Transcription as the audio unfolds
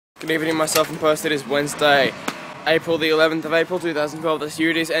Good evening, myself and Post. It is Wednesday, April the 11th of April 2012, that's here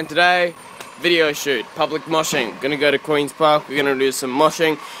it is, and today, video shoot, public moshing. Gonna go to Queen's Park, we're gonna do some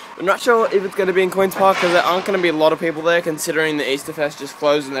moshing. I'm not sure if it's gonna be in Queen's Park because there aren't gonna be a lot of people there considering the Easter Fest just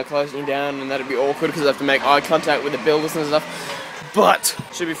closed and they're closing down, and that'd be awkward because I have to make eye contact with the builders and stuff. But,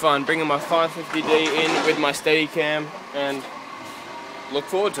 should be fun, bringing my 550D in with my Steadicam and look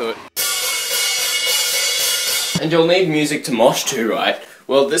forward to it. And you'll need music to mosh too, right?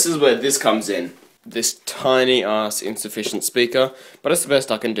 Well, this is where this comes in. This tiny ass insufficient speaker, but it's the best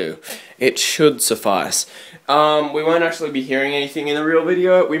I can do. It should suffice. We won't actually be hearing anything in the real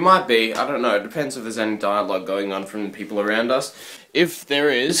video. We might be, I don't know, it depends if there's any dialogue going on from the people around us. If there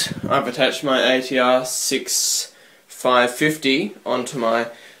is, I've attached my ATR 6550 onto my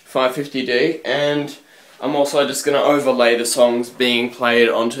 550D, and I'm also just going to overlay the songs being played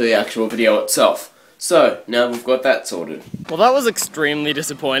onto the actual video itself. So, now we've got that sorted. Well, that was extremely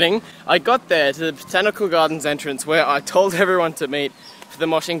disappointing. I got there to the Botanical Gardens entrance where I told everyone to meet for the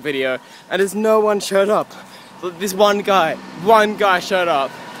moshing video, and as no one showed up. This one guy showed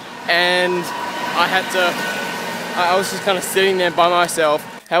up, and I was just kind of sitting there by myself.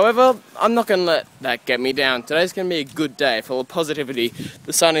 However, I'm not going to let that get me down. Today's going to be a good day, full of positivity.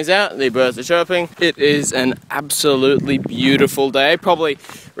 The sun is out, the birds are chirping. It is an absolutely beautiful day, probably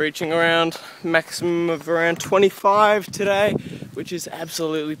reaching around maximum of around 25 today, which is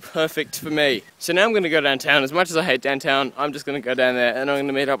absolutely perfect for me. So now I'm going to go downtown. As much as I hate downtown, I'm just going to go down there and I'm going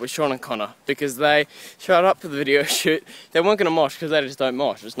to meet up with Sean and Connor because they showed up for the video shoot. They weren't going to mosh because they just don't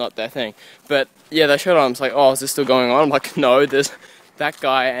mosh, it's not their thing. But yeah, they showed up, I'm like, oh, is this still going on? I'm like, no, there's that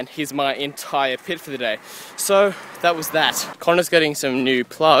guy and he's my entire pit for the day. So that was that. Connor's getting some new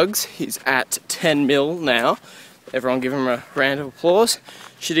plugs. He's at 10 mil now. Everyone give him a round of applause.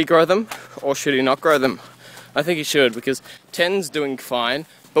 Should he grow them or should he not grow them? I think he should because 10's doing fine,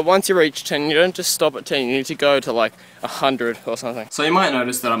 but once you reach 10 you don't just stop at 10, you need to go to like 100 or something. So you might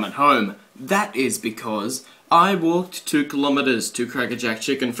notice that I'm at home. That is because I walked 2 kilometers to Crackerjack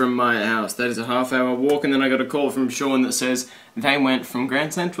Chicken from my house. That is a half-hour walk, and then I got a call from Sean that says they went from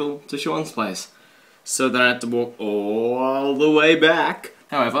Grand Central to Sean's place. So then I had to walk all the way back.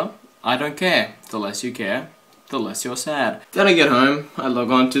 However, I don't care. The less you care, the less you're sad. Then I get home, I log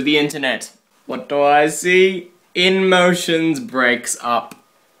on to the internet. What do I see? InMotions breaks up.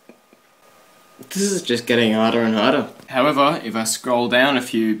 This is just getting harder and harder. However, if I scroll down a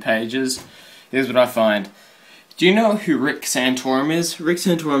few pages, here's what I find. Do you know who Rick Santorum is? Rick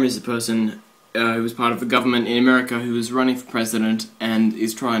Santorum is the person who was part of the government in America who was running for president and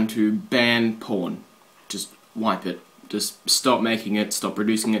is trying to ban porn. Just wipe it. Just stop making it, stop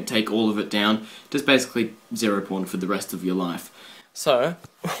producing it, take all of it down. Just basically zero porn for the rest of your life. So,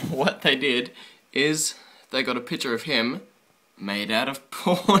 what they did is they got a picture of him made out of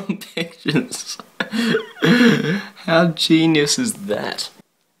porn pictures. How genius is that?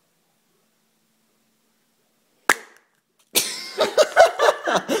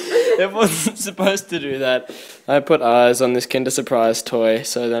 It wasn't supposed to do that. I put eyes on this Kinder Surprise toy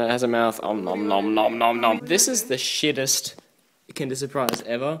so that it has a mouth. Om nom nom nom nom nom. This is the shittest Kinder Surprise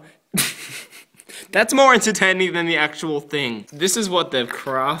ever. That's more entertaining than the actual thing. This is what they've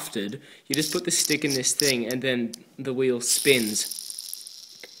crafted. You just put the stick in this thing and then the wheel spins.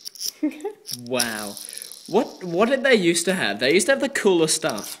 Wow. What did they used to have? They used to have the coolest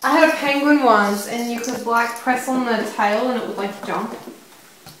stuff. I had a penguin once and you could like press on the tail and it would like jump.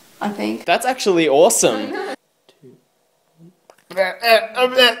 I think. That's actually awesome.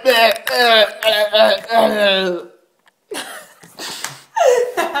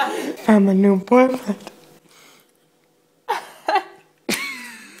 Found my new boyfriend.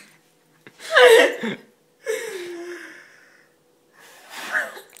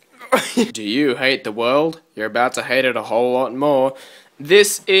 Do you hate the world? You're about to hate it a whole lot more.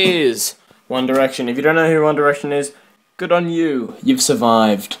 This is One Direction. If you don't know who One Direction is, good on you. You've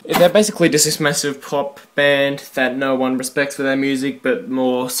survived. They're basically just this massive pop band that no one respects for their music, but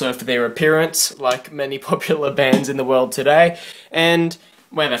more so for their appearance, like many popular bands in the world today. And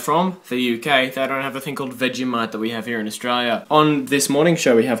where they're from, the UK, they don't have a thing called Vegemite that we have here in Australia. On this morning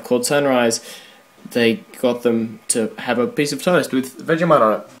show we have called Sunrise, they got them to have a piece of toast with Vegemite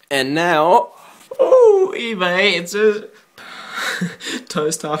on it. And now, oh, eBay, it says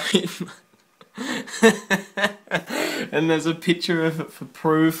toast half eaten. And there's a picture of it for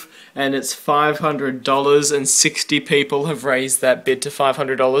proof, and it's $500, and 60 people have raised that bid to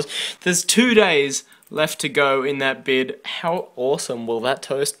 $500. There's 2 days left to go in that bid. How awesome will that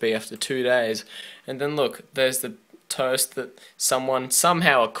toast be after 2 days? And then look, there's the toast that someone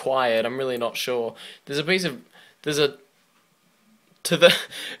somehow acquired. I'm really not sure. There's a To the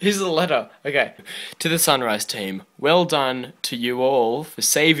here's the letter. Okay, to the Sunrise team. Well done to you all for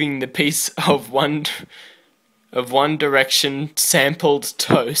saving the piece of One Direction sampled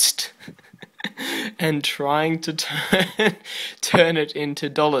toast and trying to turn it into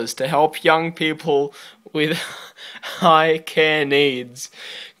dollars to help young people with high care needs.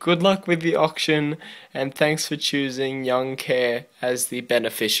 Good luck with the auction, and thanks for choosing Young Care as the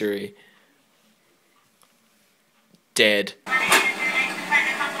beneficiary. Dead. No,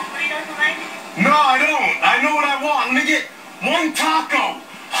 I don't. I know what I want. Let me get one taco.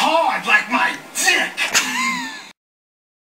 Hard like my dick.